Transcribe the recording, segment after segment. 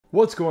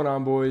What's going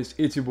on, boys?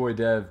 It's your boy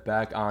Dev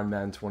back on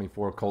Madden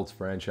 24 Colts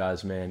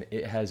franchise, man.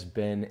 It has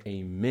been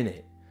a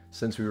minute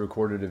since we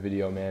recorded a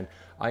video, man.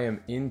 I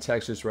am in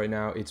Texas right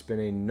now. It's been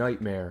a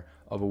nightmare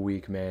of a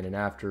week, man. And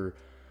after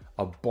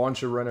a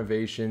bunch of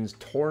renovations,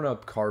 torn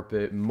up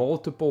carpet,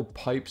 multiple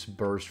pipes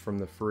burst from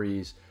the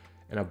freeze,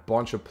 and a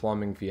bunch of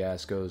plumbing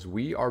fiascos,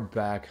 we are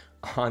back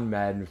on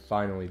Madden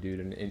finally,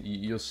 dude. And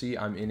you'll see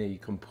I'm in a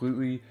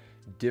completely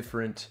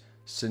different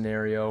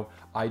scenario.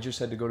 I just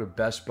had to go to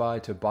Best Buy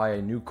to buy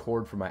a new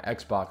cord for my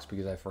Xbox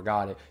because I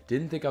forgot it.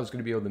 Didn't think I was going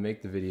to be able to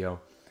make the video.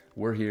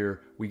 We're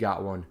here, we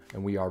got one,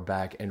 and we are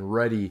back and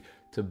ready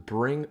to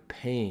bring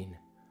pain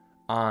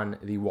on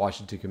the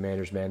Washington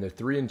Commanders, man. They're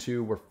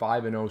 3-2. We're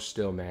 5-0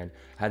 still, man.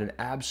 Had an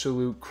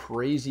absolute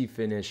crazy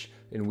finish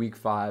in week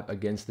 5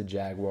 against the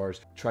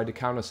Jaguars. Tried to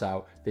count us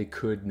out. They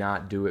could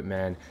not do it,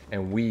 man.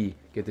 And we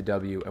get the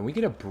W. And we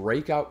get a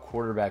breakout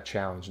quarterback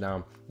challenge.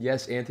 Now,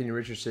 yes, Anthony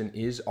Richardson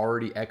is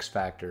already X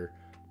Factor,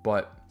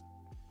 but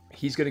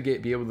he's going to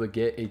be able to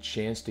get a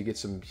chance to get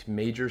some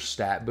major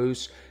stat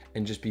boosts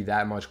and just be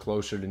that much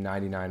closer to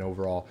 99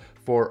 overall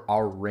for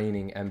our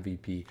reigning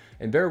MVP.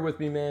 And bear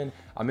with me, man.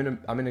 I'm in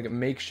a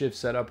makeshift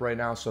setup right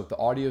now, so if the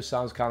audio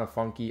sounds kind of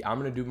funky, I'm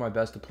gonna do my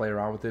best to play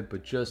around with it,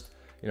 but just,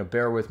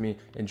 bear with me.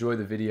 Enjoy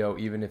the video,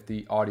 even if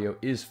the audio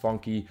is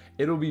funky.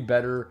 It'll be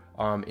better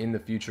in the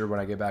future when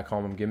I get back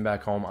home. I'm getting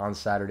back home on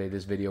Saturday.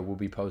 This video will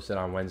be posted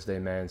on Wednesday,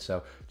 man.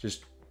 So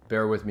just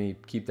bear with me.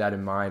 Keep that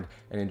in mind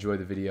and enjoy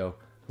the video.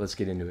 Let's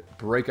get into it.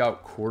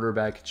 Breakout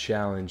quarterback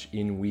challenge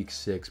in week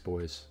 6,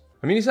 boys.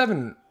 I mean, he's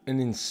having an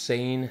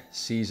insane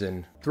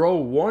season. Throw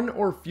 1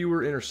 or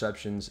fewer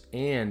interceptions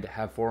and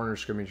have 400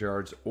 scrimmage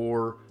yards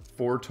or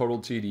 4 total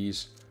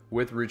TDs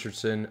with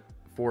Richardson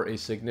for a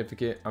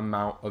significant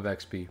amount of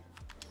XP.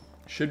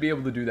 Should be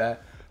able to do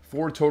that.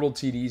 4 total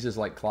TDs is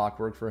like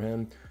clockwork for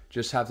him.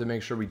 Just have to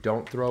make sure we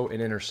don't throw an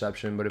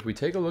interception. But if we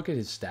take a look at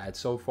his stats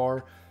so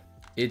far,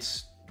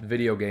 it's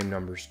video game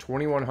numbers.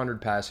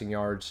 2,100 passing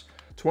yards,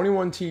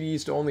 21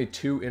 TDs to only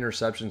 2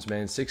 interceptions,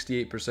 man.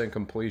 68%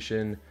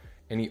 completion.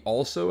 And he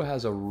also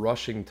has a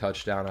rushing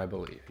touchdown, I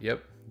believe.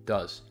 Yep,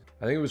 does.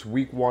 I think it was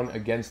week 1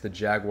 against the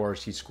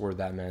Jaguars he scored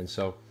that, man.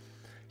 So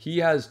he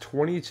has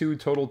 22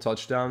 total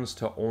touchdowns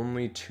to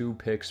only 2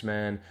 picks,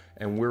 man.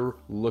 And we're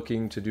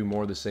looking to do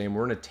more of the same.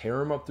 We're going to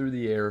tear him up through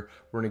the air.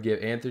 We're going to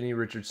give Anthony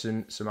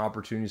Richardson some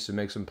opportunities to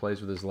make some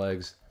plays with his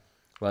legs.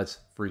 Let's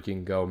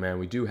freaking go, man.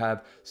 We do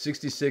have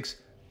 66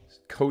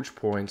 coach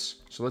points,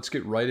 so let's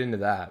get right into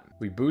that.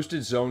 We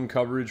boosted zone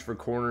coverage for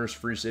corners,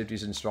 free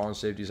safeties, and strong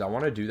safeties. I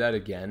want to do that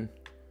again.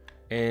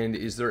 And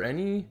is there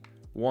any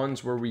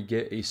ones where we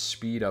get a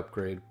speed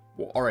upgrade?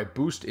 Well, all right,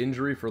 boost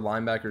injury for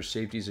linebackers,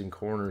 safeties, and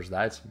corners.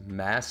 That's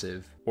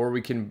massive. Or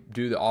we can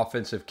do the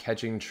offensive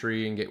catching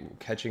tree and get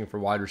catching for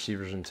wide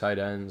receivers and tight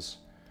ends.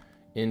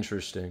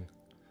 Interesting.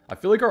 I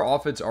feel like our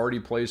offense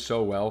already plays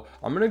so well.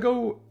 I'm going to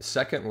go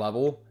second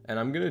level, and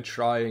I'm going to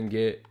try and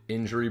get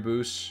injury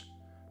boosts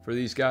for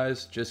these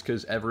guys just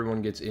because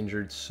everyone gets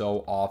injured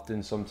so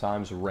often,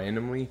 sometimes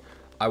randomly.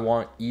 I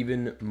want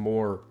even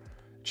more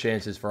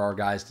chances for our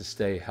guys to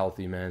stay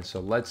healthy, man.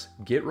 So let's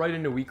get right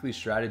into weekly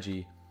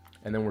strategy,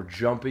 and then we're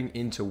jumping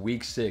into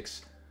week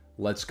 6.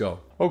 Let's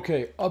go.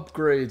 Okay,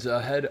 upgrades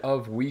ahead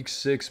of week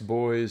 6,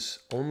 boys.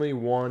 Only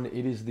one.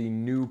 It is the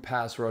new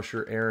pass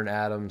rusher, Aaron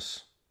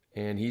Adams,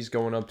 and he's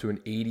going up to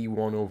an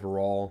 81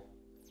 overall.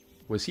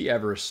 Was he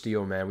ever a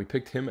steal, man? We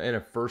picked him in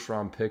a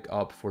first-round pick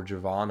up for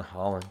Javon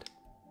Holland.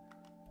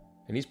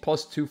 And he's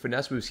 +2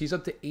 finesse moves. He's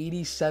up to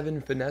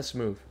 87 finesse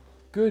move.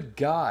 Good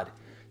God.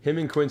 Him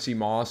and Quincy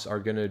Moss are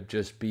going to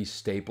just be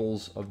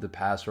staples of the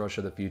pass rush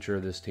of the future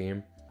of this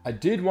team. I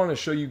did want to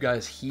show you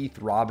guys Heath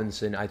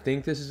Robinson. I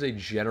think this is a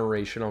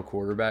generational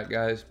quarterback,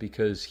 guys,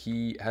 because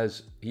he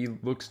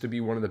looks to be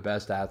one of the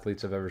best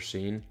athletes I've ever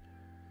seen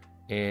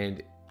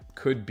and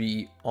could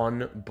be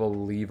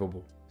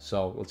unbelievable.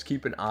 So let's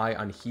keep an eye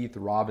on Heath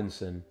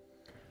Robinson.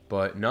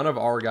 But none of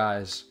our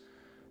guys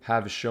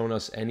have shown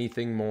us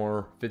anything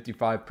more.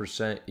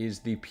 55% is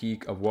the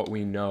peak of what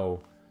we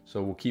know.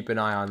 So we'll keep an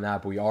eye on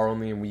that, but we are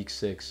only in week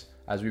 6.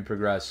 As we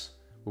progress,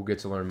 we'll get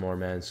to learn more,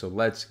 man. So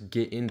let's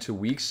get into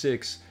week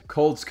 6.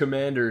 Colts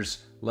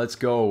Commanders, let's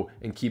go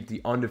and keep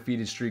the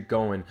undefeated streak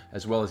going,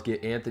 as well as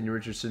get Anthony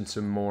Richardson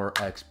some more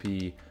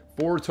XP.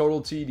 4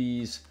 total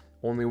TDs,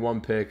 only 1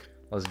 pick.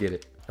 Let's get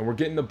it. And we're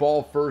getting the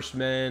ball first,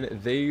 man.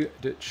 They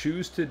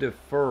choose to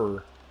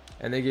defer,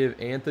 and they give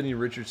Anthony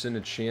Richardson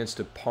a chance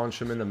to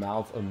punch him in the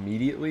mouth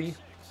immediately.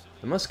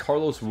 Unless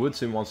Carlos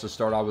Woodson wants to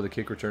start out with a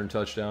kick return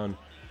touchdown.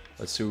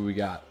 Let's see what we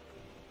got.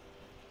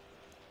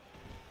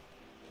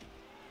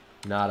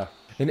 Nada.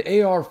 An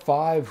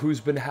AR5 who's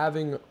been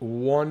having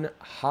one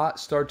hot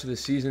start to the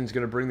season is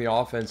going to bring the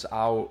offense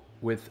out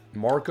with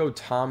Marco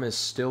Thomas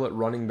still at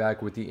running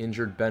back with the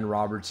injured Ben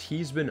Roberts.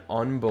 He's been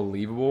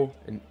unbelievable.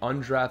 An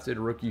undrafted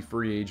rookie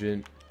free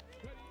agent.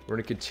 We're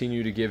going to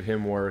continue to give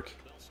him work.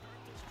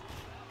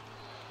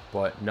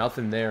 But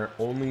nothing there.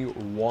 Only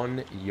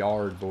 1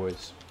 yard,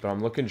 boys. But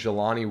I'm looking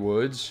Jelani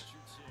Woods.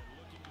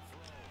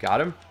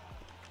 Got him.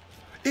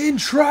 In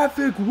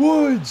traffic,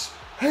 Woods!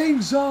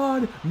 Hangs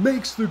on,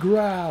 makes the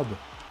grab.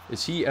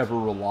 Is he ever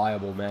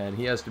reliable, man?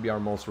 He has to be our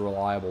most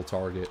reliable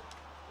target.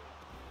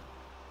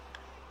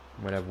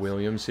 Might have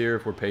Williams here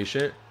if we're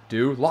patient.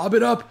 Lob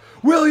it up.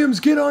 Williams,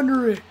 get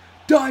under it.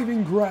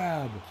 Diving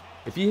grab.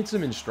 If he hits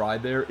him in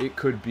stride there, it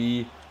could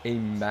be a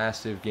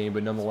massive game.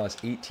 But nonetheless,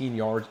 18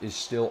 yards is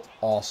still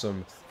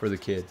awesome for the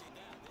kid.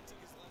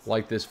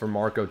 Like this for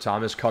Marco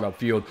Thomas. Cut up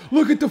field.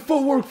 Look at the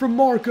footwork from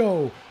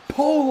Marco.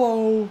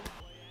 Polo.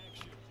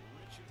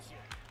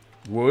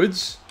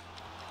 Woods.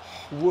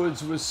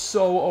 Woods was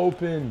so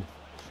open.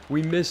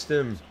 We missed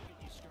him.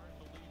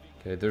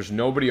 Okay, there's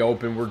nobody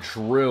open. We're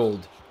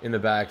drilled in the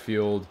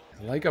backfield.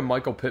 I like a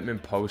Michael Pittman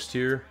post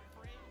here.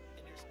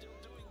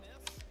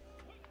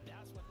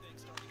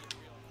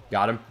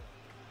 Got him.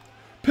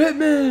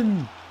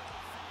 Pittman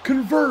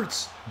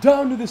converts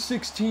down to the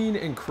 16,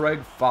 and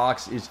Craig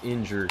Fox is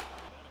injured.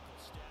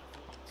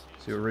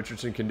 See what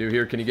Richardson can do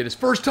here. Can he get his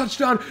first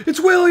touchdown? It's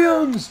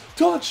Williams!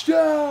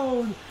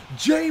 Touchdown!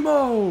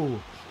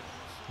 J-Mo!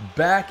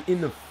 Back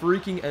in the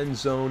freaking end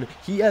zone.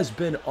 He has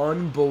been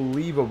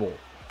unbelievable.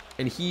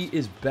 And he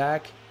is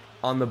back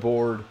on the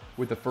board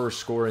with the first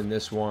score in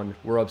this one.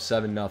 We're up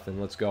 7-0.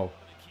 Let's go.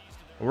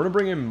 And we're going to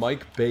bring in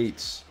Mike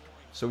Bates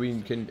so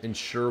we can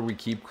ensure we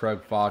keep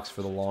Craig Fox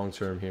for the long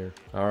term here.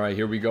 All right,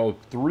 here we go.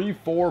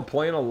 3-4,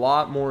 playing a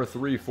lot more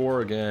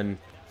 3-4 again.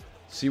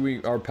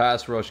 See, our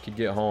pass rush could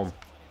get home.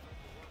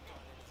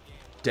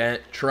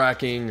 Dent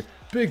tracking,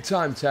 big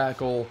time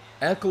tackle.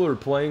 Eckler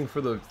playing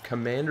for the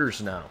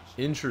Commanders now.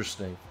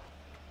 Interesting.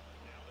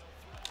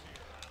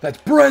 That's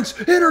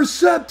Brents,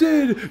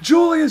 intercepted!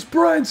 Julius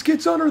Brents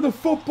gets under the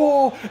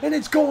football, and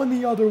it's going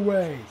the other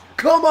way.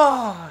 Come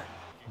on!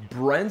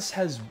 Brents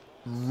has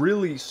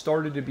really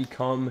started to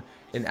become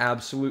an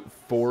absolute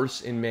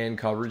force in man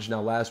coverage.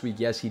 Now, last week,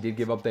 yes, he did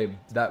give up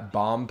that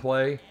bomb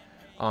play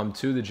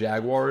to the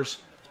Jaguars.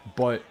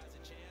 But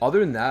other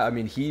than that, I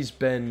mean, he's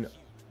been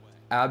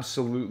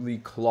absolutely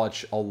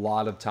clutch a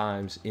lot of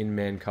times in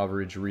man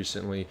coverage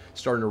recently.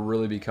 Starting to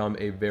really become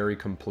a very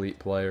complete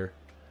player.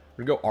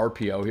 We're going to go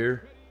RPO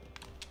here.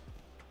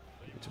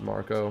 To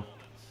Marco.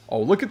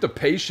 Oh, look at the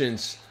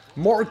patience.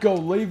 Marco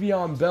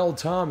Le'Veon Bell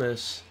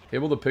Thomas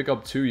able to pick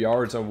up 2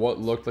 yards on what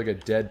looked like a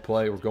dead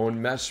play. We're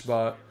going mesh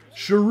spot.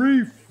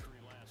 Sharif.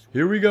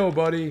 Here we go,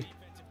 buddy.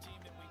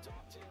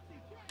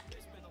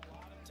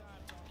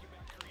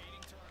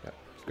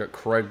 Got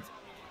Craig.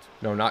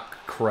 No, not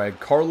Craig.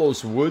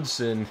 Carlos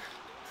Woodson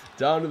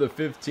down to the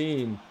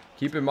 15.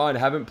 Keep in mind, I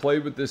haven't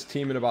played with this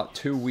team in about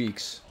 2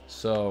 weeks.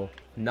 So,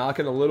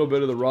 knocking a little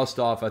bit of the rust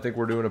off. I think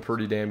we're doing a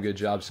pretty damn good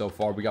job so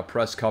far. We got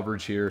press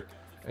coverage here.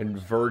 And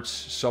Verts,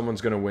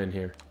 someone's going to win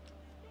here.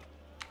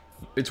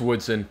 It's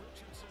Woodson.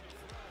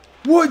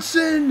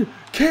 Woodson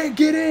can't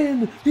get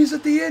in. He's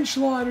at the inch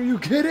line. Are you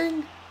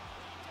kidding?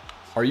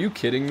 Are you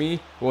kidding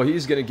me? Well,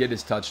 he's going to get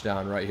his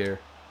touchdown right here.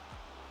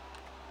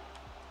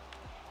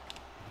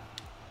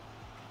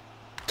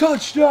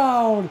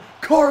 Touchdown!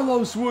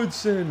 Carlos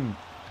Woodson.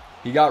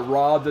 He got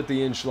robbed at the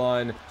inch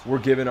line. We're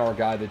giving our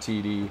guy the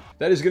TD.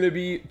 That is going to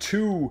be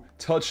 2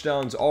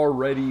 touchdowns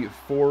already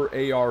for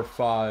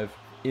AR5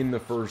 in the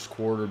first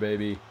quarter,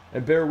 baby.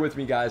 And bear with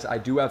me, guys. I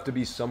do have to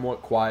be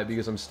somewhat quiet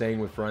because I'm staying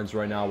with friends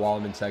right now while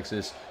I'm in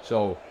Texas.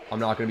 So I'm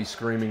not going to be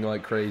screaming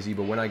like crazy.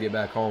 But when I get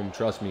back home,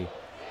 trust me,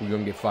 we're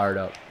going to get fired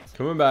up.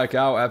 Coming back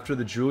out after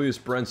the Julius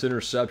Brents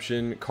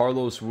interception,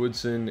 Carlos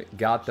Woodson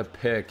got the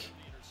pick.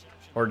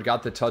 Or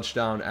got the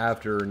touchdown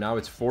after. Now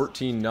it's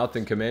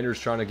 14-0. Commanders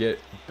trying to get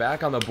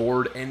back on the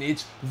board. And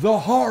it's the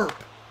Harp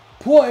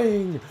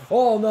playing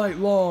all night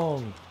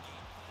long.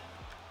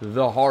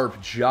 The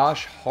Harp,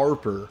 Josh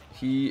Harper.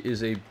 He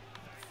is a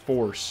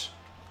force.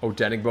 Oh,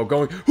 Denigbo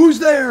going. Who's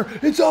there?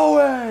 It's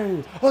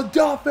Owe.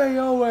 Adafe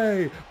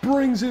Owe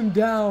brings him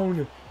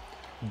down.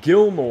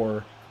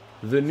 Gilmore,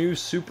 the new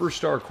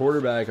superstar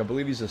quarterback. I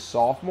believe he's a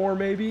sophomore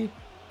maybe.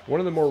 One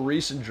of the more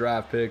recent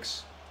draft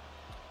picks.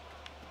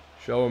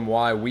 Show him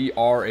why we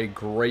are a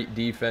great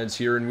defense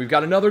here. And we've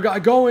got another guy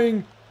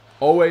going.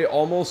 Owe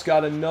almost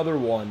got another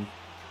one.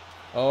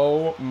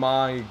 Oh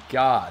my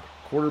God.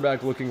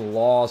 Quarterback looking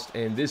lost.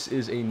 And this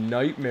is a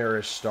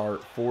nightmarish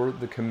start for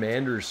the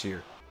Commanders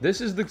here. This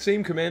is the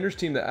same Commanders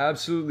team that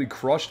absolutely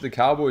crushed the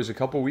Cowboys a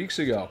couple weeks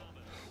ago.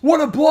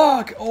 What a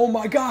block. Oh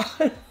my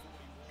God.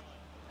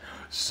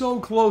 So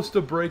close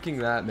to breaking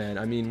that, man.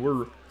 I mean,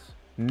 we're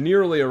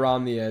nearly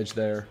around the edge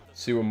there.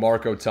 See what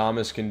Marco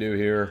Thomas can do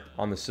here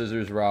on the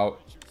scissors route.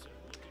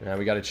 And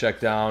we got to check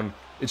down.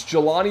 It's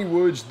Jelani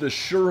Woods, the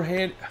sure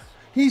hand.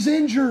 He's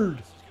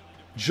injured.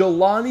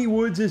 Jelani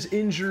Woods is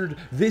injured.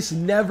 This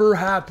never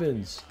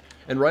happens.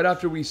 And right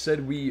after we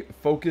said we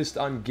focused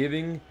on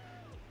giving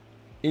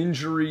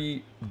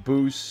injury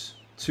boosts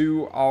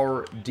to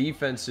our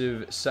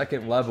defensive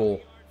second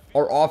level,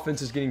 our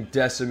offense is getting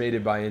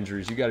decimated by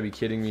injuries. You got to be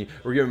kidding me.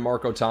 We're giving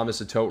Marco Thomas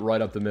a tote right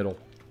up the middle.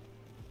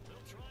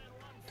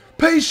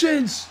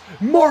 Patience!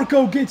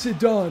 Marco gets it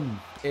done.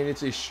 And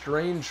it's a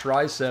strained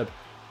tricep.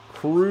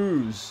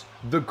 Cruz,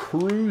 the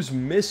Cruz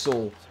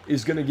missile,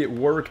 is going to get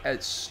work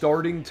at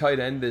starting tight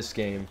end this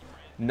game.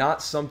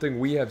 Not something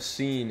we have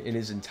seen in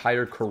his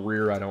entire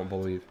career, I don't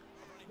believe.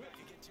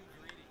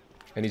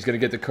 And he's going to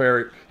get the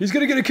carry. He's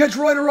going to get a catch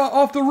right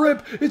off the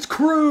rip. It's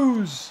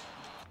Cruz.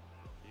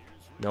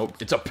 Nope,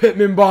 it's a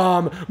Pittman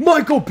bomb.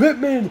 Michael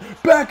Pittman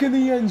back in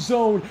the end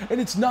zone.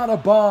 And it's not a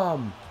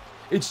bomb.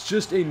 It's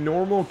just a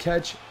normal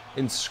catch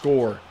and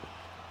score.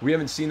 We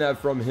haven't seen that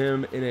from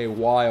him in a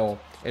while.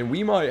 And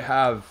we might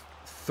have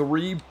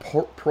 3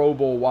 Pro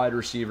Bowl wide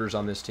receivers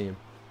on this team.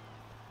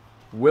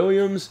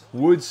 Williams,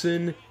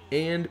 Woodson,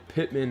 and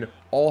Pittman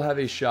all have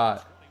a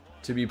shot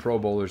to be Pro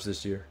Bowlers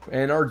this year.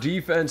 And our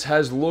defense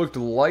has looked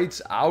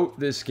lights out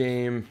this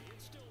game.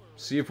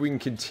 See if we can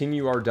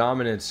continue our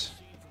dominance.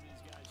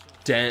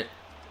 Dent.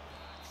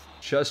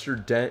 Chester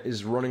Dent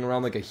is running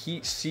around like a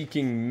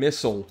heat-seeking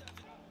missile.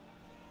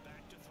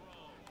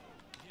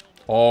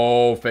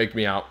 Oh, fake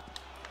me out.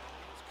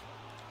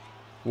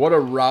 What a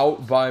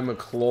route by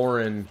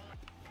McLaurin.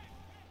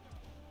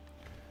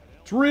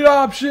 It's read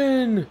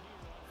option.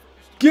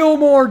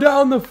 Gilmore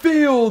down the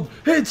field.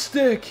 Hit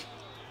stick.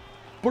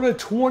 But a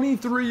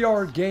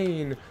 23-yard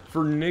gain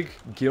for Nick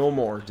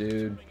Gilmore,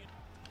 dude.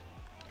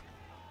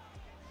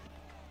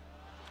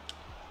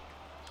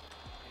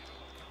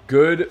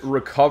 Good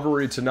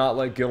recovery to not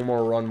let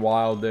Gilmore run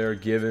wild there.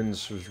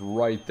 Givens was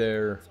right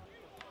there.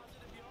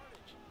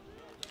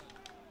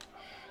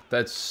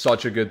 That's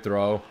such a good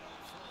throw.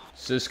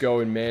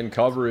 Cisco in man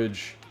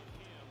coverage.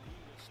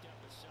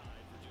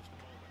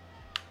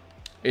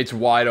 It's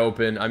wide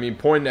open. I mean,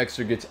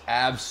 Poindexter gets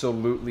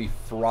absolutely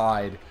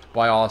fried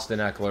by Austin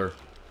Eckler.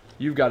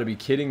 You've got to be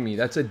kidding me.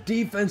 That's a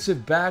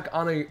defensive back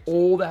on an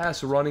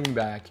old-ass running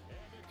back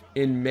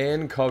in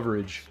man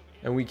coverage.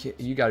 And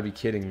you got to be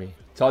kidding me.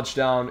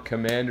 Touchdown,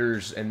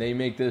 Commanders, and they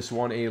make this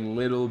one a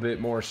little bit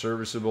more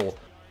serviceable.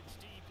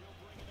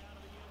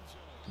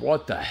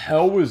 What the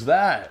hell was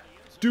that?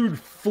 Dude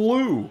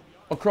flew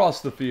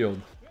across the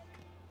field.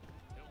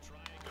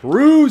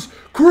 Cruz!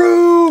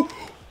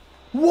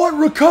 What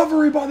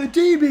recovery by the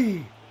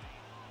DB!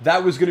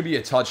 That was going to be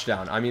a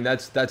touchdown. I mean,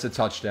 that's a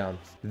touchdown.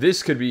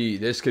 This could be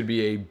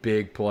a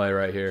big play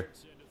right here.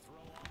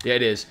 Yeah,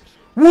 it is.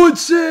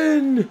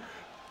 Woodson!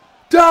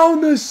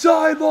 Down the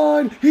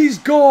sideline. He's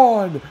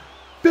gone.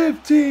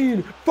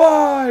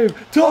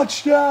 15-5.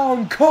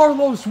 Touchdown,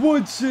 Carlos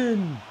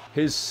Woodson.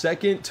 His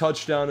second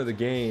touchdown of the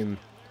game.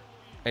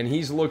 And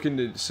he's looking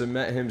to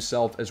cement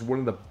himself as one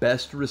of the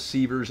best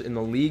receivers in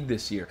the league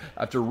this year.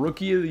 After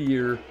Rookie of the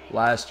Year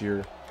last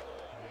year,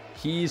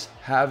 he's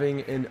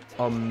having an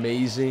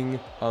amazing,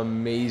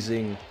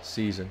 amazing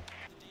season.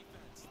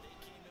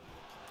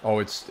 Oh,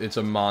 it's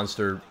a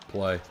monster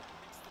play.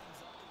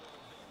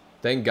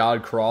 Thank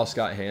God Cross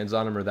got hands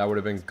on him, or that would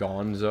have been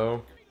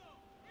gonzo.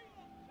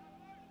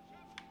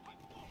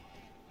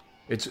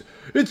 It's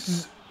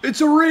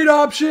a read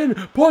option.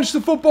 Punch the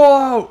football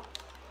out.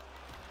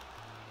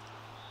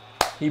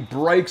 He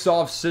breaks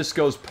off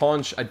Cisco's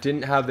punch. I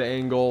didn't have the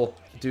angle.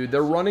 Dude,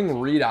 they're running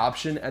read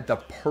option at the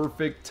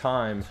perfect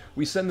time.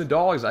 We send the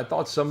dogs. I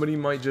thought somebody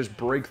might just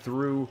break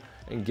through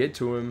and get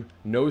to him.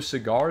 No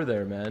cigar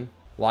there, man.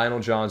 Lionel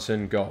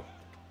Johnson, go.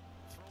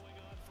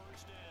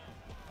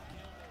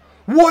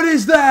 What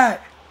is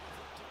that?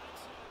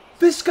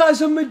 This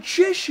guy's a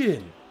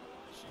magician.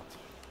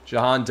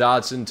 Jahan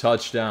Dotson,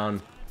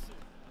 touchdown.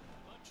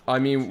 I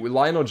mean,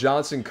 Lionel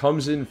Johnson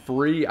comes in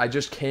free. I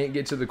just can't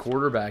get to the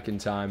quarterback in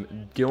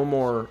time.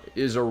 Gilmore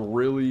is a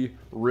really,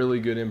 really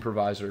good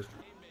improviser.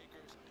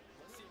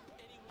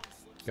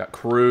 Got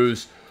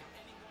Cruz.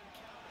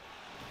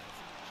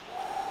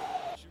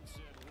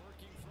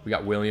 We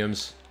got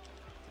Williams.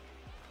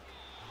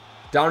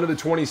 Down to the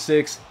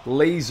 26.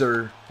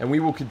 Laser. And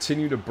we will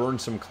continue to burn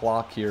some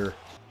clock here.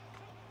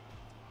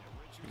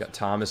 We got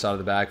Thomas out of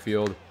the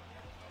backfield.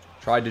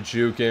 Tried to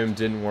juke him.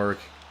 Didn't work.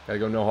 Gotta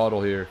go no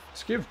huddle here.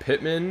 Let's give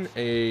Pittman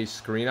a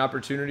screen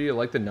opportunity. I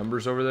like the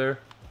numbers over there.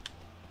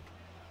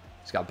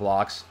 He's got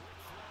blocks.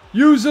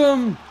 Use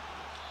him!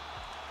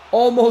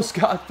 Almost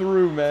got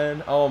through,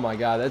 man. Oh my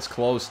god, that's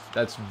close.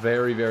 That's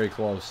very, very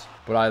close.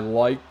 But I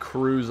like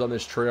Cruz on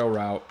this trail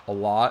route a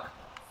lot.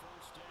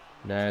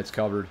 Nah, it's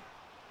covered.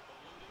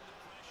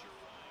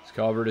 It's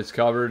covered, it's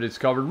covered, it's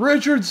covered.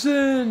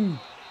 Richardson!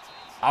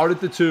 Out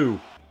at the 2.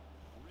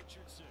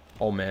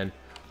 Oh, man.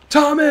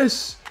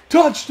 Thomas!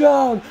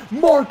 Touchdown!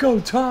 Marco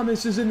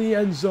Thomas is in the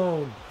end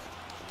zone.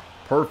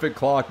 Perfect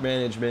clock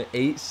management.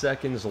 8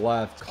 seconds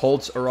left.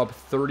 Colts are up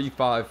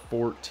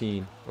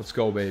 35-14. Let's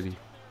go, baby.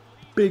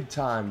 Big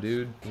time,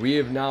 dude. We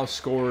have now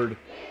scored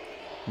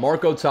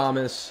Marco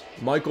Thomas,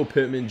 Michael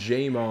Pittman,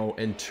 J-Mo,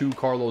 and 2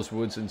 Carlos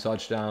Woodson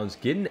touchdowns.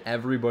 Getting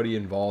everybody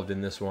involved in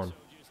this one.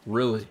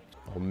 Really.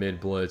 Oh, mid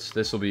blitz.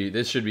 This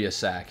should be a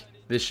sack.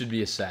 This should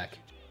be a sack.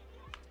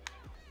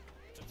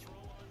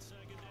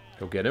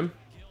 Go get him.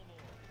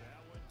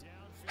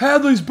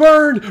 Hadley's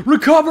burned.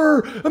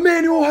 Recover.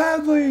 Emmanuel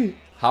Hadley.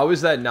 How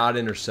is that not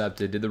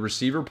intercepted? Did the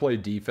receiver play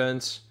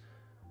defense?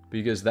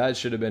 Because that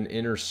should have been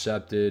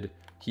intercepted.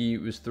 He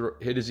was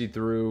hit as he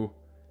threw.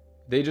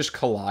 They just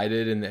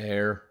collided in the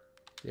air.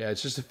 Yeah,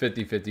 it's just a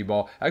 50-50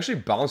 ball. Actually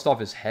bounced off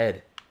his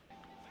head.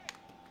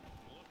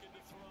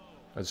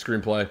 That's a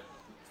screenplay.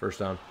 First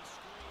down.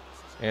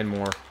 And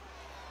more.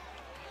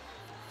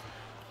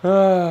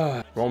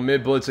 Well,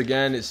 mid blitz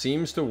again. It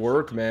seems to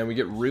work, man. We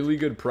get really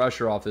good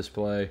pressure off this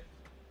play.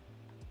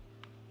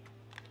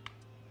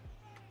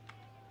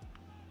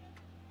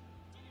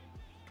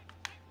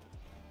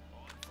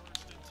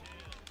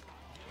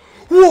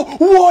 Whoa,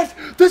 what?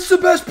 This is the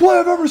best play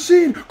I've ever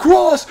seen.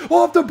 Cross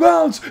off the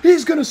bounce.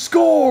 He's going to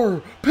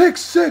score. Pick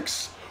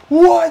 6.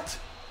 What?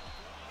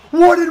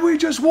 What did we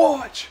just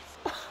watch?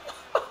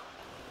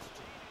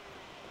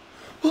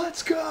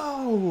 Let's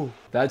go.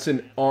 That's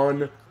an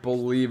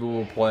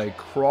unbelievable play.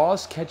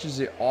 Cross catches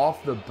it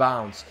off the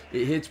bounce.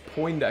 It hits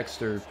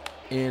Poindexter,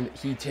 and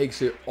he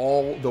takes it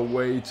all the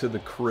way to the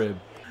crib.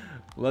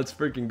 Let's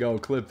freaking go.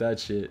 Clip that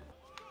shit.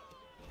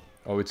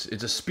 Oh, it's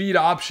a speed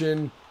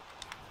option.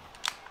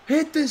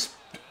 Hit this.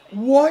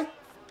 What?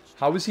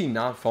 How is he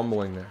not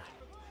fumbling there?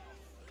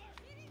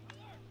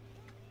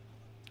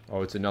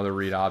 Oh, it's another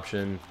read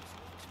option.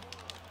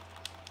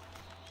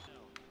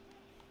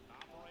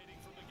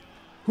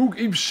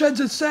 He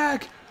sheds a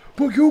sack,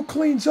 but who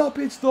cleans up?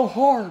 It's the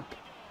harp.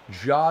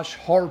 Josh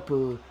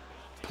Harper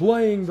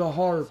playing the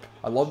harp.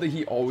 I love that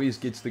he always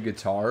gets the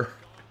guitar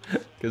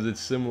because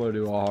it's similar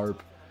to a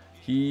harp.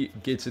 He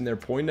gets in there.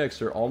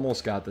 Poindexter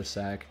almost got the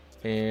sack.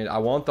 And I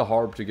want the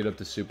harp to get up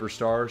to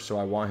superstar, so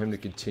I want him to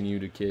continue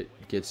to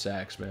get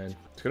sacks, man.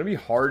 It's going to be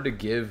hard to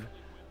give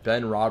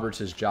Ben Roberts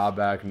his job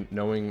back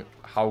knowing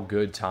how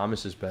good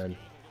Thomas has been.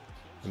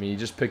 I mean, he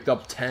just picked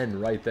up 10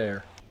 right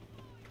there.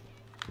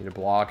 Need a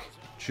block.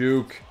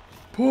 Juke.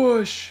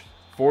 Push.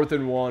 4th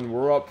and 1.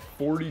 We're up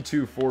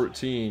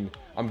 42-14.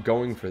 I'm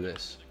going for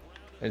this.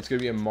 And it's going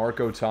to be a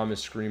Marco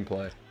Thomas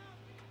screenplay.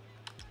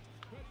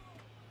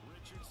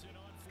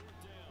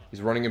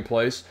 He's running in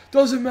place.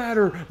 Doesn't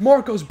matter.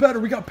 Marco's better.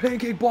 We got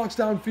pancake blocks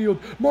downfield.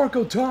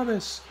 Marco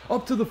Thomas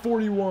up to the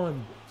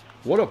 41.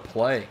 What a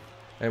play.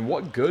 And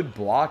what good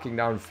blocking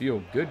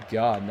downfield. Good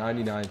God.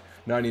 99.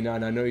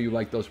 99. I know you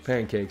like those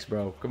pancakes,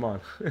 bro. Come on.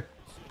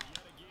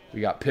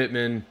 We got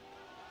Pittman.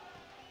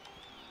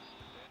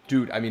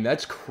 Dude, I mean,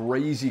 that's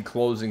crazy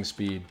closing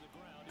speed.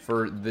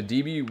 For the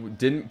DB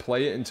didn't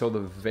play it until the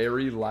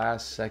very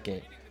last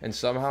second. And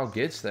somehow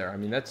gets there. I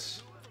mean,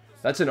 That's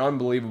an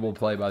unbelievable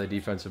play by the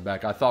defensive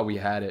back. I thought we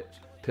had it.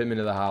 Pittman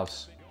to the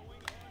house.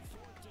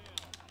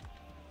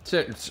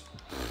 It's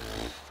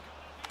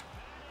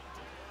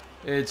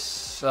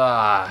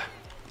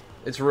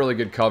really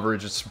good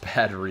coverage. It's a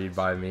bad read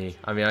by me.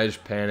 I mean, I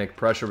just panicked.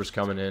 Pressure was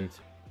coming in.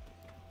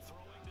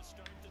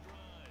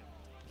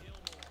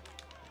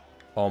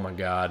 Oh my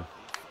God.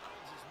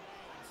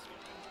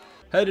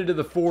 Headed to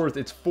the 4th.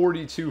 It's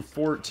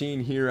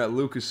 42-14 here at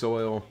Lucas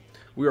Oil.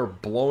 We are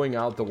blowing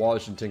out the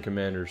Washington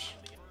Commanders.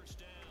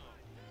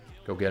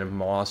 Go get him,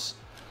 Moss.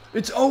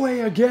 It's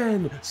OA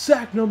again.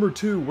 Sack number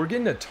 2. We're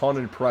getting a ton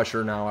of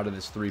pressure now out of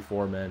this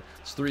 3-4, man.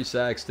 It's 3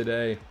 sacks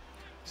today.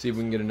 See if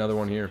we can get another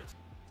one here.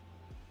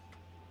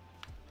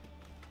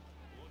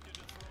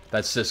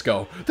 That's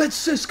Cisco. That's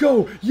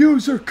Cisco.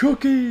 User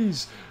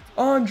cookies.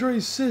 Andre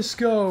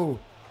Cisco.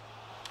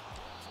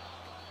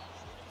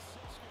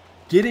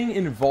 Getting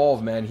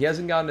involved, man. He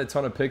hasn't gotten a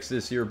ton of picks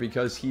this year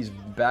because he's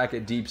back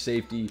at deep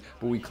safety.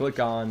 But we click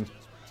on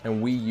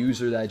and we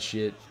user that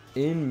shit.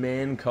 In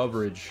man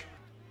coverage.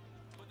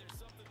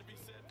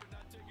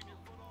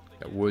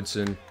 Got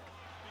Woodson.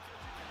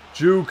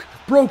 Juke.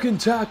 Broken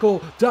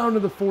tackle. Down to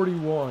the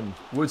 41.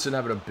 Woodson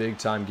having a big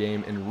time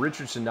game. And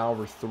Richardson now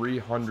over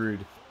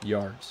 300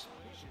 yards.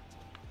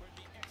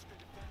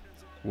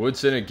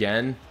 Woodson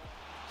again.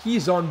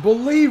 He's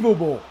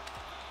unbelievable.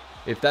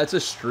 If that's a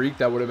streak,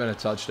 that would have been a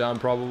touchdown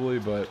probably.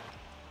 But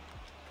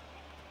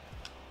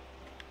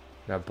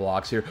got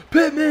blocks here.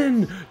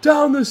 Pittman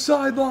down the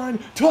sideline.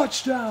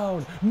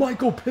 Touchdown.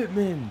 Michael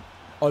Pittman.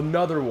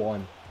 Another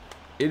one.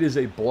 It is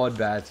a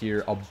bloodbath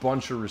here. A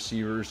bunch of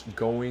receivers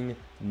going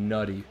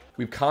nutty.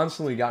 We've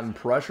constantly gotten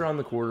pressure on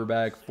the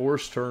quarterback,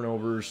 forced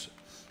turnovers,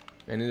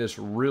 and it has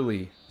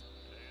really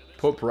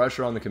put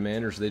pressure on the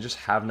Commanders. They just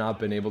have not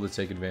been able to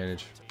take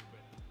advantage.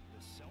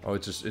 Oh,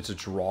 it's a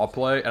draw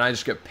play, and I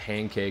just get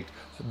pancaked.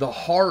 The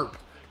harp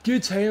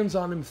gets hands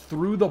on him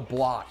through the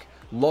block.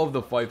 Love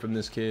the fight from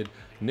this kid.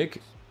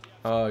 Nick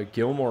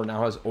Gilmore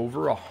now has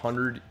over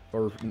 100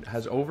 or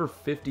has over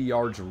 50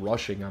 yards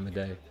rushing on the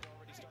day.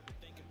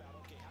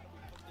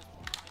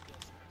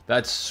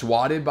 That's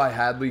swatted by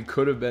Hadley.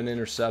 Could have been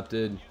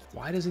intercepted.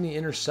 Why doesn't he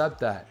intercept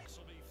that?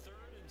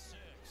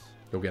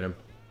 Go get him.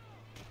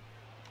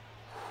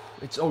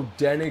 It's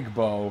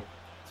Odenigbo.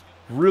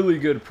 Really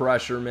good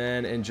pressure,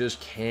 man, and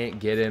just can't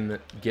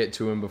get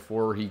to him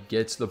before he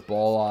gets the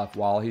ball off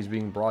while he's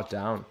being brought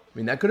down. I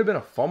mean, that could have been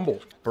a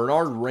fumble.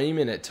 Bernard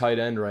Raymond at tight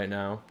end right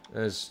now.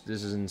 This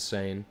is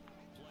insane.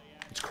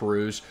 It's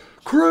Cruz.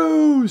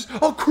 Cruz!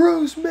 A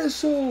Cruz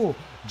missile!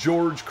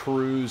 George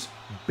Cruz,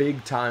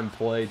 big time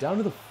play. Down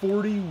to the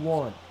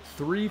 41.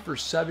 3 for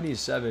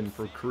 77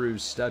 for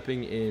Cruz,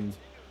 stepping in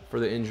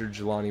for the injured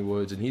Jelani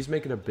Woods, and he's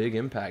making a big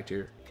impact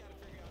here.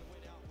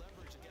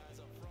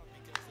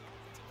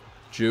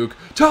 Juke.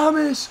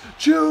 Thomas!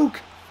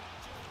 Juke!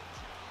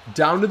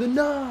 Down to the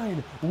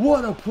 9.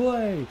 What a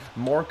play.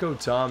 Marco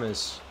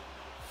Thomas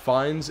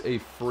finds a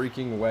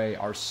freaking way.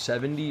 Our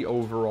 70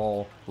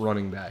 overall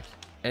running back.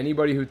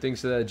 Anybody who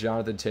thinks that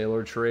Jonathan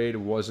Taylor trade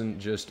wasn't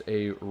just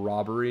a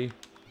robbery.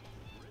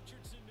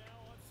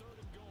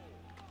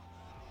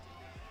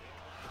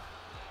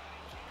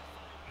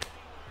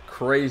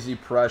 Crazy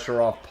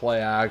pressure off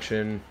play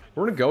action.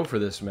 We're going to go for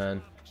this,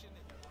 man.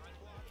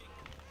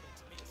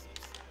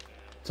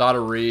 It's out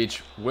of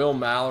reach. Will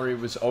Mallory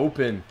was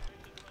open.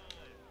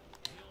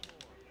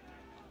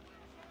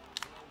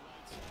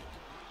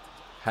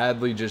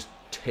 Hadley just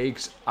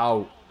takes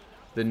out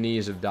the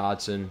knees of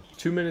Dotson.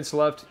 2 minutes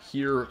left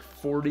here.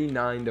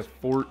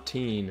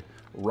 49-14.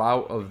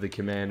 Rout of the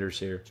Commanders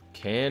here.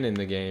 Can in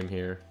the game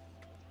here.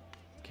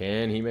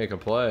 Can he make a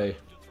play?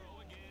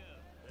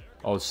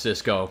 Oh,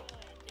 Cisco.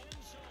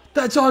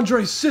 That's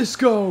Andre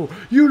Cisco.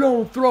 You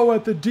don't throw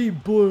at the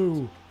deep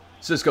blue.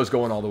 Cisco's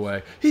going all the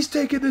way. He's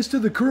taking this to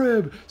the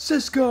crib.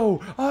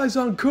 Cisco, eyes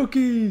on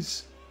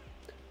cookies.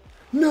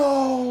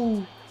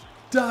 No.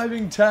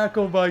 Diving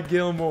tackle by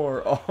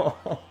Gilmore.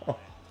 Oh,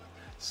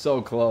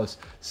 so close.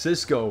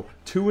 Cisco,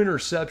 2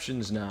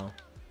 interceptions now.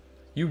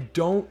 You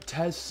don't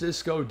test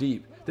Cisco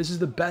deep. This is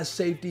the best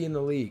safety in the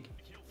league.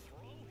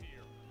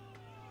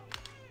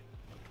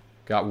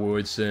 Got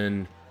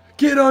Woodson.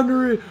 Get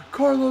under it.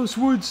 Carlos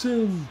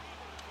Woodson.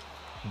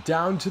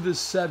 Down to the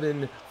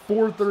 7.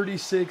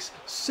 436.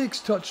 6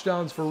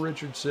 touchdowns for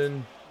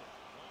Richardson.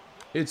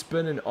 It's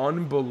been an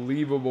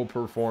unbelievable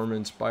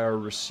performance by our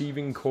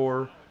receiving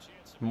core.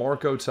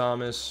 Marco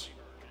Thomas,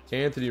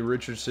 Anthony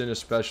Richardson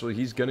especially.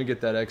 He's going to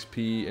get that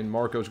XP, and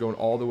Marco's going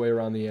all the way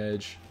around the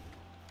edge.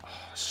 Oh,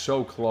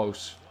 so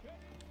close.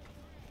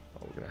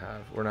 Oh, we're going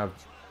to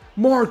have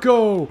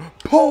Marco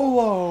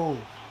Polo.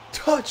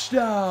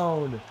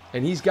 Touchdown.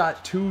 And he's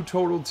got 2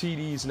 total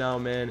TDs now,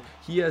 man.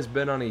 He has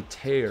been on a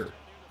tear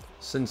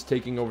since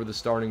taking over the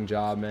starting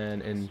job,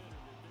 man. And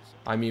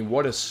I mean,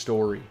 what a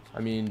story.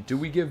 I mean, do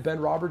we give Ben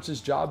Roberts his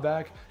job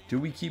back? Do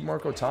we keep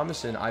Marco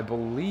Thomas in? I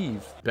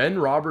believe Ben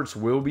Roberts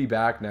will be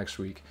back next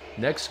week.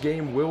 Next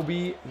game will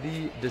be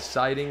the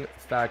deciding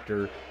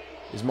factor.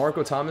 Is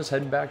Marco Thomas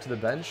heading back to the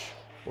bench?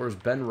 Or is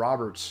Ben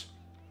Roberts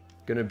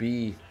going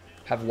to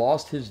have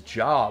lost his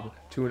job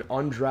to an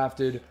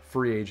undrafted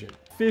free agent?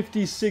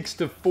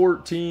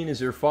 56-14 is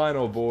your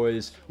final,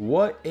 boys.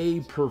 What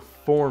a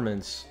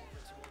performance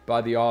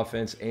by the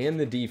offense and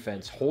the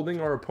defense. Holding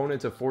our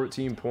opponent to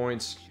 14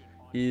 points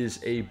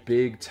is a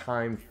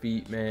big-time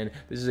feat, man.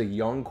 This is a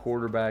young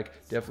quarterback.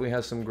 Definitely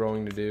has some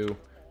growing to do.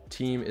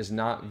 Team is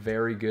not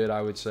very good,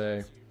 I would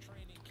say.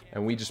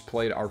 And we just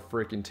played our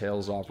freaking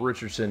tails off.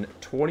 Richardson,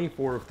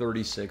 24 of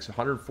 36,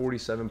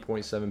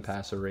 147.7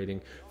 passer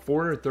rating,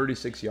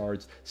 436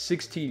 yards,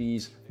 6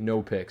 TDs,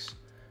 no picks.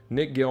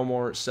 Nick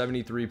Gilmore,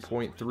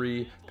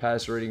 73.3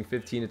 passer rating,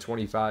 15 to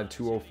 25,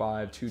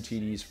 205, 2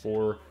 TDs,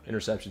 4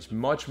 interceptions.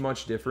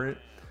 Much different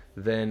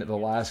than the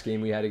last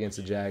game we had against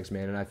the Jags,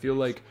 man. And I feel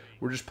like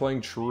we're just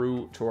playing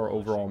true to our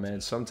overall,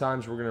 man.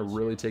 Sometimes we're going to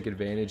really take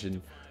advantage,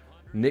 and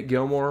Nick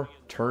Gilmore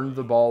turned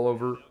the ball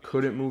over,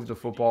 couldn't move the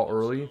football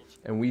early,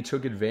 and we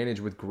took advantage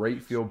with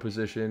great field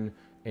position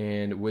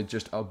and with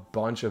just a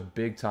bunch of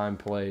big-time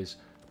plays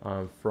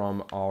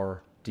from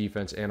our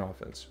defense and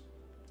offense.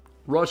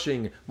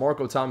 Rushing,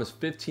 Marco Thomas,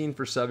 15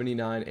 for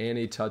 79 and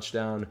a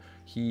touchdown.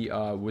 He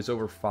was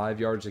over 5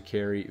 yards a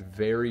carry.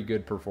 Very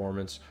good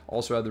performance.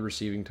 Also had the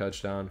receiving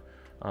touchdown.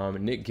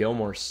 Nick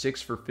Gilmore,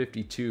 6 for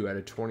 52 at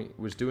a 20.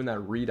 Was doing that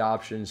read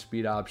option,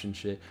 speed option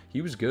shit.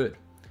 He was good.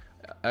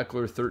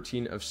 Eckler,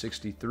 13 of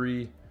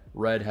 63.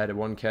 Red had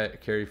 1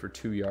 carry for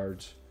 2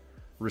 yards.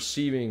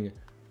 Receiving,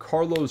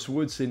 Carlos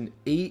Woodson,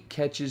 8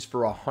 catches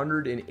for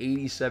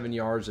 187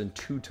 yards and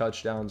 2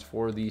 touchdowns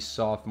for the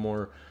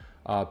sophomore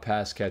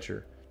pass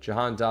catcher.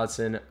 Jahan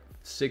Dotson,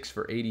 6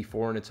 for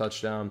 84 and a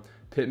touchdown.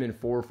 Pittman,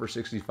 4 for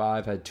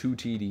 65, had 2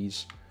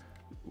 TDs.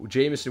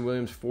 Jamison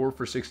Williams, 4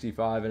 for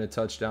 65 and a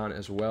touchdown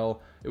as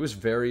well. It was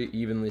very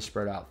evenly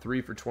spread out.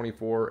 3 for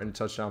 24 and a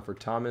touchdown for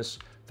Thomas.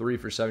 3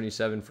 for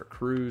 77 for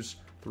Cruz.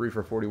 3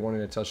 for 41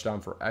 and a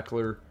touchdown for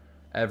Eckler.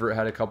 Everett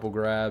had a couple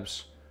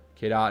grabs.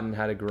 Cade Otton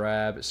had a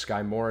grab.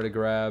 Sky Moore had a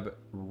grab.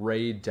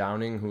 Ray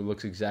Downing, who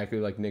looks exactly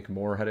like Nick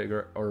Moore, had a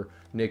grab, or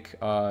Nick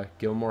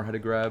Gilmore had a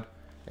grab.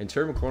 And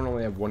Terry McLaurin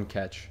only had 1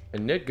 catch.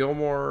 And Nick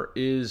Gilmore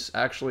is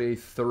actually a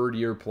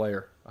third-year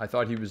player. I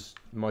thought he was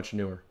much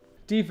newer.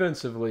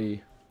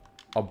 Defensively,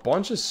 a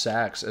bunch of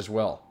sacks as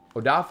well.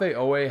 Odafe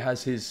Owe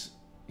has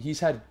he's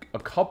had a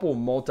couple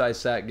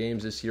multi-sack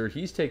games this year.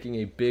 He's taking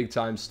a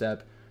big-time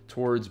step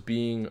towards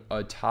being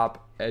a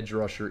top edge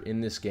rusher in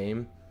this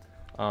game,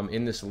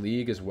 in this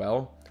league as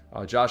well.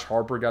 Josh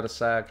Harper got a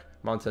sack.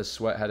 Montez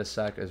Sweat had a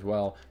sack as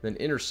well. Then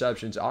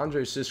interceptions.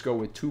 Andre Cisco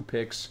with 2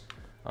 picks.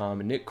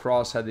 Nick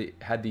Cross had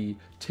the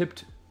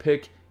tipped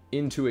pick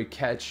into a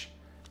catch,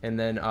 and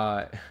then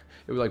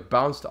it was like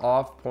bounced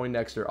off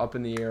Poindexter up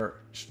in the air.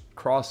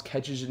 Cross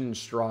catches it in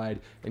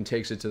stride and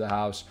takes it to the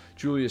house.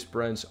 Julius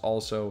Brents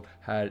also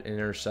had an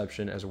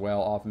interception as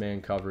well off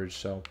man coverage.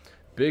 So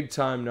big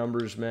time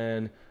numbers,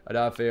 man.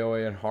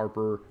 Adafeoye and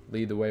Harper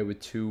lead the way with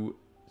 2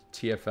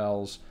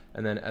 TFLs.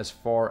 And then as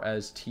far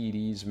as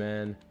TDs,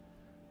 man,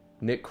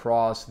 Nick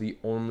Cross, the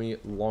only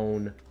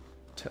lone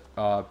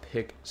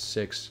pick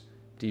 6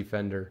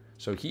 defender.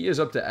 So he is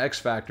up to X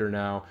Factor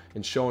now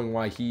and showing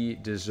why he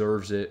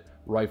deserves it,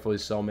 rightfully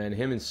so, man.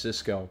 Him and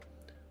Cisco.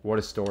 What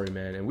a story,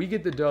 man. And we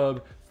get the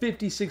dub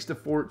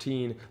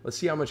 56-14. Let's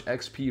see how much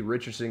XP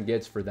Richardson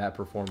gets for that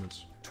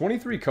performance.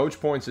 23 coach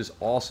points is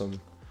awesome.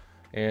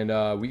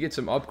 And we get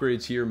some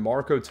upgrades here.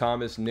 Marco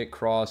Thomas, Nick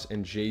Cross,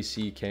 and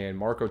JC Can.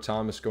 Marco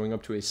Thomas going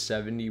up to a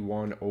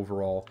 71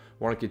 overall.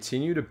 Want to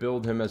continue to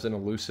build him as an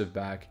elusive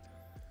back.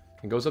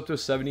 And goes up to a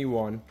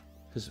 71.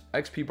 His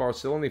XP bar is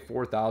still only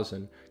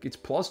 4,000. Gets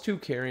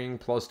 +2 carrying,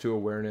 +2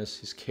 awareness.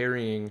 His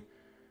carrying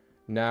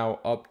now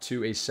up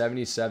to a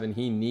 77.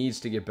 He needs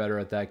to get better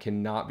at that.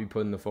 Cannot be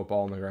putting the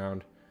football on the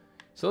ground.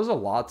 So there's a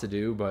lot to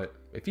do, but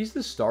if he's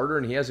the starter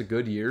and he has a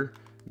good year,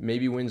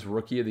 maybe wins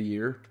Rookie of the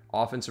Year,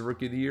 Offensive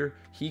Rookie of the Year,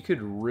 he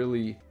could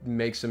really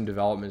make some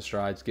development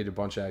strides, get a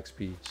bunch of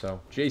XP.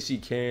 So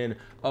JC Can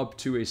up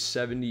to a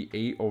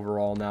 78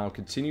 overall now.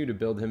 Continue to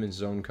build him in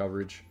zone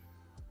coverage.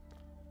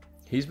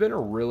 He's been a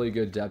really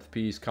good depth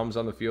piece. Comes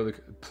on the field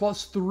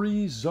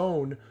 +3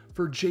 zone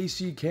for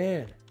JC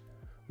Can.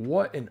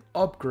 What an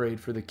upgrade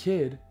for the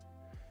kid.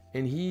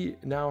 And he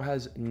now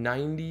has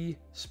 90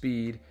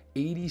 speed,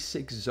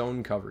 86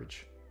 zone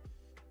coverage.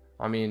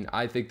 I mean,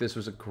 I think this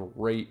was a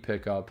great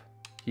pickup.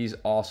 He's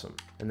awesome.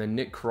 And then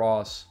Nick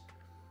Cross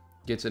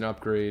gets an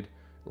upgrade.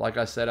 Like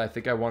I said, I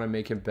think I want to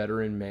make him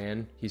better in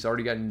man. He's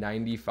already got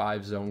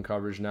 95 zone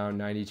coverage now,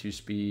 92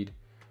 speed.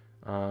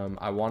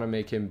 I want to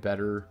make him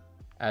better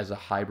as a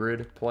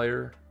hybrid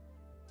player.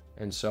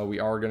 And so we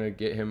are going to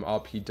get him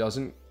up. He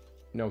doesn't.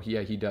 No,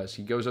 yeah, he does.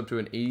 He goes up to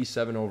an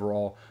 87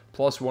 overall.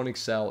 +1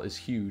 excel is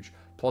huge.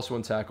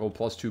 +1 tackle,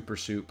 +2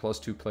 pursuit,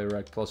 +2 play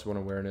rec, +1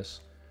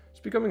 awareness. He's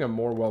becoming a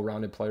more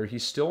well-rounded player.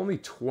 He's still only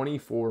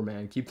 24,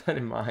 man. Keep that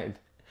in mind.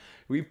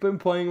 We've been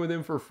playing with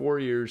him for 4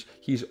 years.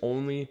 He's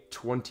only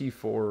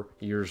 24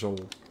 years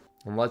old.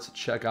 And let's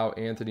check out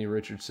Anthony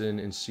Richardson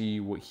and see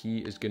what he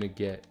is going to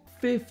get.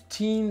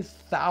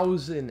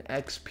 15,000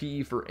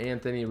 XP for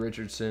Anthony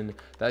Richardson.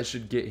 That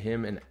should get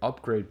him an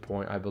upgrade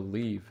point, I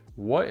believe.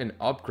 What an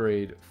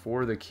upgrade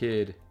for the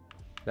kid.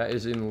 That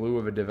is in lieu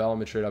of a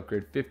development trade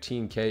upgrade.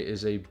 15K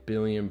is a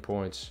billion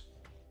points.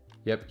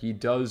 Yep, he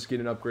does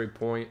get an upgrade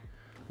point.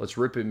 Let's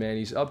rip it, man.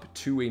 He's up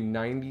to a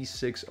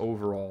 96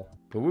 overall.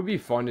 But it would be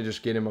fun to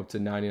just get him up to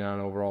 99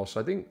 overall. So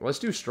I think let's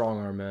do strong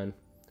arm, man.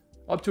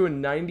 Up to a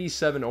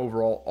 97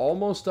 overall,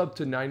 almost up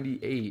to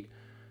 98.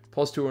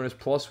 +2 awareness,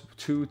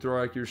 +2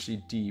 throw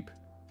accuracy deep.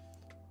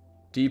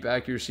 Deep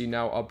accuracy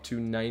now up to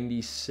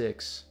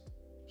 96.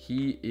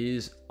 He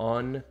is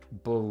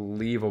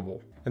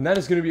unbelievable. And that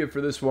is going to be it for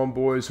this one,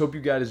 boys. Hope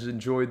you guys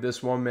enjoyed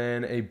this one,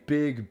 man. A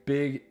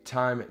big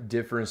time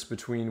difference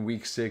between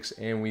week 6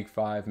 and week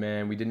 5,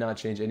 man. We did not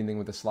change anything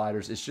with the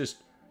sliders. It's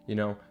just, you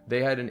know,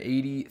 they had an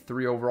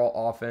 83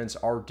 overall offense.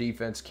 Our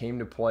defense came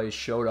to play,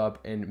 showed up,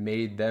 and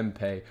made them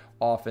pay.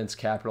 Offense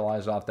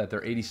capitalized off that.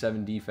 Their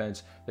 87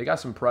 defense, they got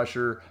some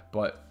pressure,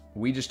 but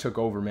we just took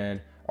over,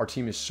 man. Our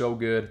team is so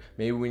good.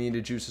 Maybe we need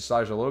to juice the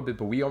sliders a little bit,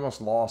 but we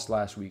almost lost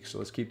last week. So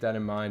let's keep that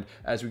in mind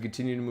as we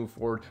continue to move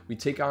forward. We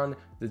take on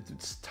the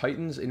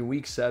Titans in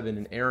week 7,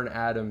 and Aaron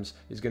Adams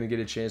is going to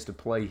get a chance to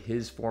play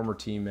his former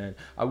team, man.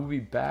 I will be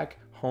back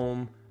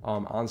home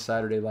on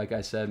Saturday, like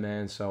I said,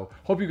 man. So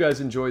hope you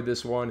guys enjoyed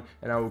this one,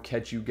 and I will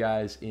catch you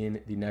guys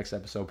in the next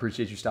episode.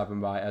 Appreciate you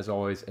stopping by as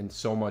always, and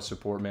so much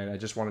support, man. I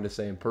just wanted to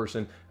say in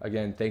person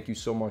again, thank you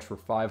so much for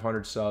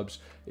 500 subs.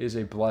 It is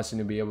a blessing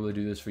to be able to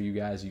do this for you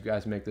guys. You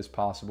guys make this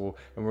possible,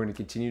 and we're going to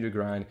continue to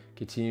grind,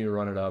 continue to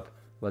run it up.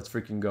 Let's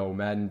freaking go.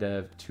 Madden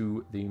Dev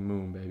to the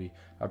moon, baby.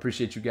 I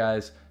appreciate you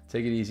guys.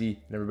 Take it easy,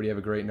 and everybody have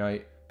a great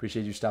night.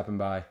 Appreciate you stopping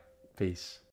by. Peace.